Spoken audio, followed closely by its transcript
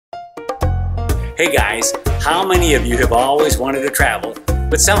Hey guys, how many of you have always wanted to travel,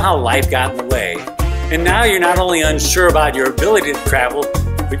 but somehow life got in the way? And now you're not only unsure about your ability to travel,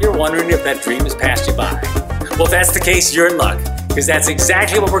 but you're wondering if that dream has passed you by. Well, if that's the case, you're in luck, because that's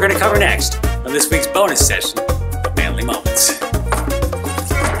exactly what we're going to cover next on this week's bonus session of Manly Moments.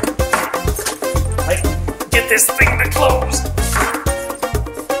 Get this thing to close.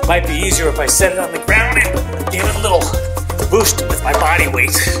 Might be easier if I set it on the ground and give it a little boost with my body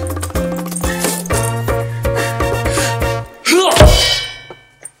weight.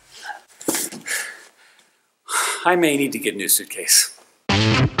 I may need to get a new suitcase.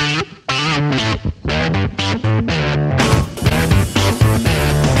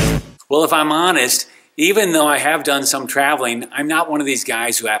 Well, if I'm honest, even though I have done some traveling, I'm not one of these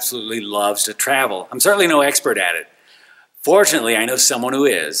guys who absolutely loves to travel. I'm certainly no expert at it. Fortunately, I know someone who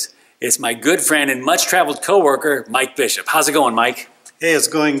is. It's my good friend and much-traveled coworker, Mike Bishop. How's it going, Mike? Hey, it's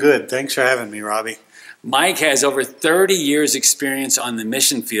going good. Thanks for having me, Robbie. Mike has over 30 years experience on the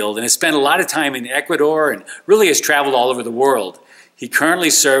mission field and has spent a lot of time in Ecuador and really has traveled all over the world. He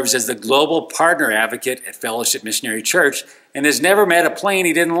currently serves as the Global Partner Advocate at Fellowship Missionary Church and has never met a plane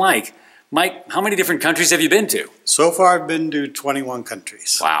he didn't like. Mike, how many different countries have you been to? So far, I've been to 21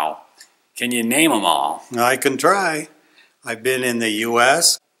 countries. Wow. Can you name them all? I can try. I've been in the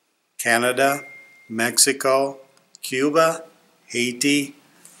U.S., Canada, Mexico, Cuba, Haiti,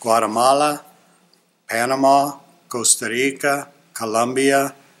 Guatemala, Panama, Costa Rica,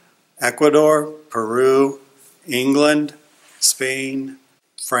 Colombia, Ecuador, Peru, England, Spain,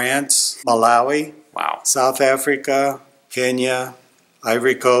 France, Malawi, South Africa, Kenya,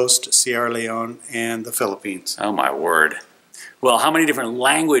 Ivory Coast, Sierra Leone, and the Philippines. Oh my word. Well, how many different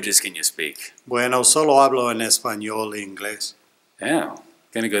languages can you speak? Bueno, solo hablo en español y inglés. Oh,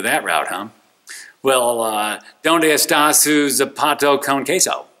 gonna go that route, huh? Well, ¿dónde está su zapato con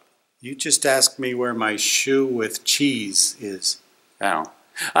queso? You just asked me where my shoe with cheese is. Oh,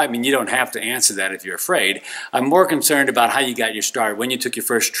 I mean, you don't have to answer that if you're afraid. I'm more concerned about how you got your start, when you took your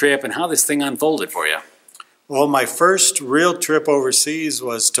first trip, and how this thing unfolded for you. Well, my first real trip overseas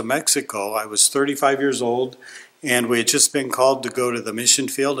was to Mexico. I was 35 years old, and we had just been called to go to the mission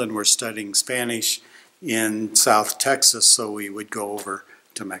field, and we're studying Spanish in South Texas, so we would go over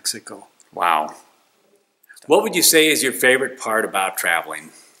to Mexico. Wow. What would you say is your favorite part about traveling?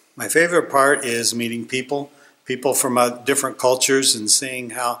 My favorite part is meeting people from different cultures, and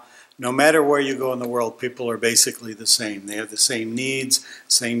seeing how no matter where you go in the world, people are basically the same. They have the same needs,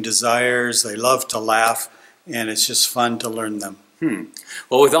 same desires, they love to laugh, and it's just fun to learn them.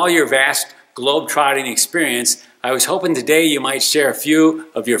 Well, with all your vast globe-trotting experience, I was hoping today you might share a few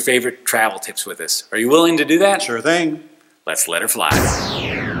of your favorite travel tips with us. Are you willing to do that? Sure thing. Let's let her fly.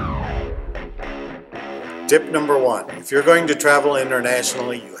 Tip number 1. If you're going to travel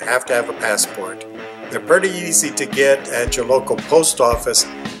internationally, you have to have a passport. They're pretty easy to get at your local post office,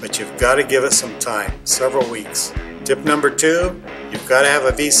 but you've got to give it some time, several weeks. Tip number 2, you've got to have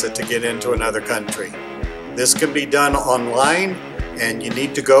a visa to get into another country. This can be done online, and you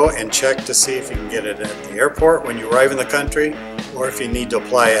need to go and check to see if you can get it at the airport when you arrive in the country, or if you need to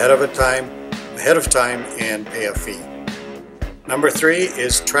apply ahead of time and pay a fee. Number 3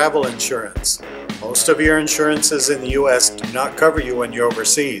 is travel insurance. Most of your insurances in the U.S. do not cover you when you're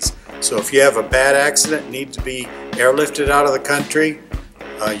overseas. So if you have a bad accident, need to be airlifted out of the country,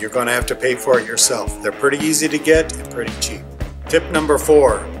 you're going to have to pay for it yourself. They're pretty easy to get and pretty cheap. Tip number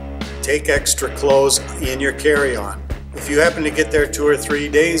 4, take extra clothes in your carry-on. If you happen to get there 2 or 3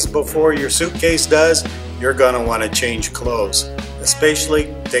 days before your suitcase does, you're going to want to change clothes.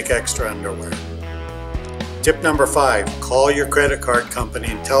 Especially take extra underwear. Tip number 5, call your credit card company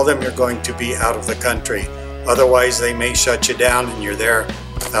and tell them you're going to be out of the country. Otherwise, they may shut you down and you're there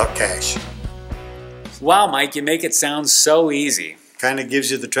without cash. Wow, Mike, you make it sound so easy. Kind of gives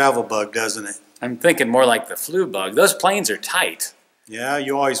you the travel bug, doesn't it? I'm thinking more like the flu bug. Those planes are tight. Yeah,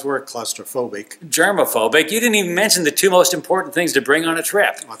 you always were claustrophobic. Germophobic. You didn't even mention the 2 most important things to bring on a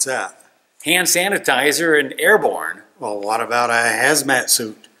trip. What's that? Hand sanitizer and airborne. Well, what about a hazmat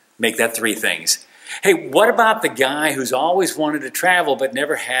suit? Make that 3 things. Hey, what about the guy who's always wanted to travel but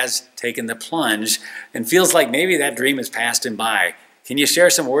never has taken the plunge and feels like maybe that dream has passed him by? Can you share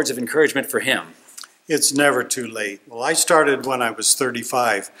some words of encouragement for him? It's never too late. Well, I started when I was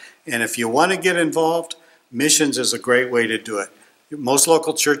 35, and if you want to get involved, missions is a great way to do it. Most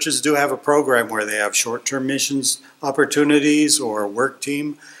local churches do have a program where they have short-term missions opportunities or a work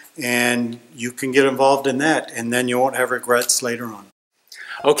team, and you can get involved in that, and then you won't have regrets later on.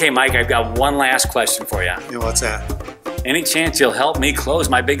 Okay, Mike, I've got one last question for you. Yeah, what's that? Any chance you'll help me close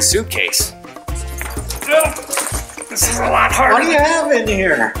my big suitcase? This is a lot harder. What do you have in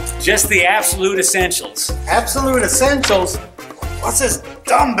here? Just the absolute essentials. Absolute essentials? What's this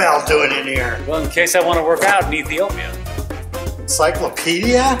dumbbell doing in here? Well, in case I want to work out in Ethiopia.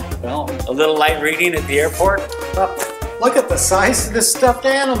 Encyclopedia? Well, a little light reading at the airport. Look at the size of this stuffed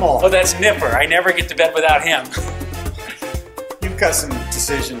animal. Oh, that's Nipper. I never get to bed without him. You've got some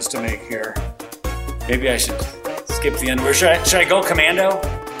decisions to make here. Maybe I should skip the underwear. Should I go commando?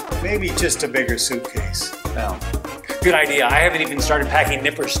 Maybe just a bigger suitcase. Well, good idea. I haven't even started packing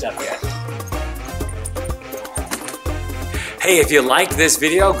Nipper stuff yet. Hey, if you liked this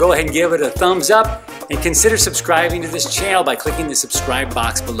video, go ahead and give it a thumbs up and consider subscribing to this channel by clicking the subscribe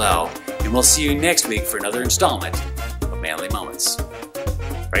box below. And we'll see you next week for another installment of Manly Moments.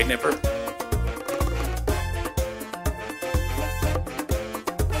 Right, Nipper?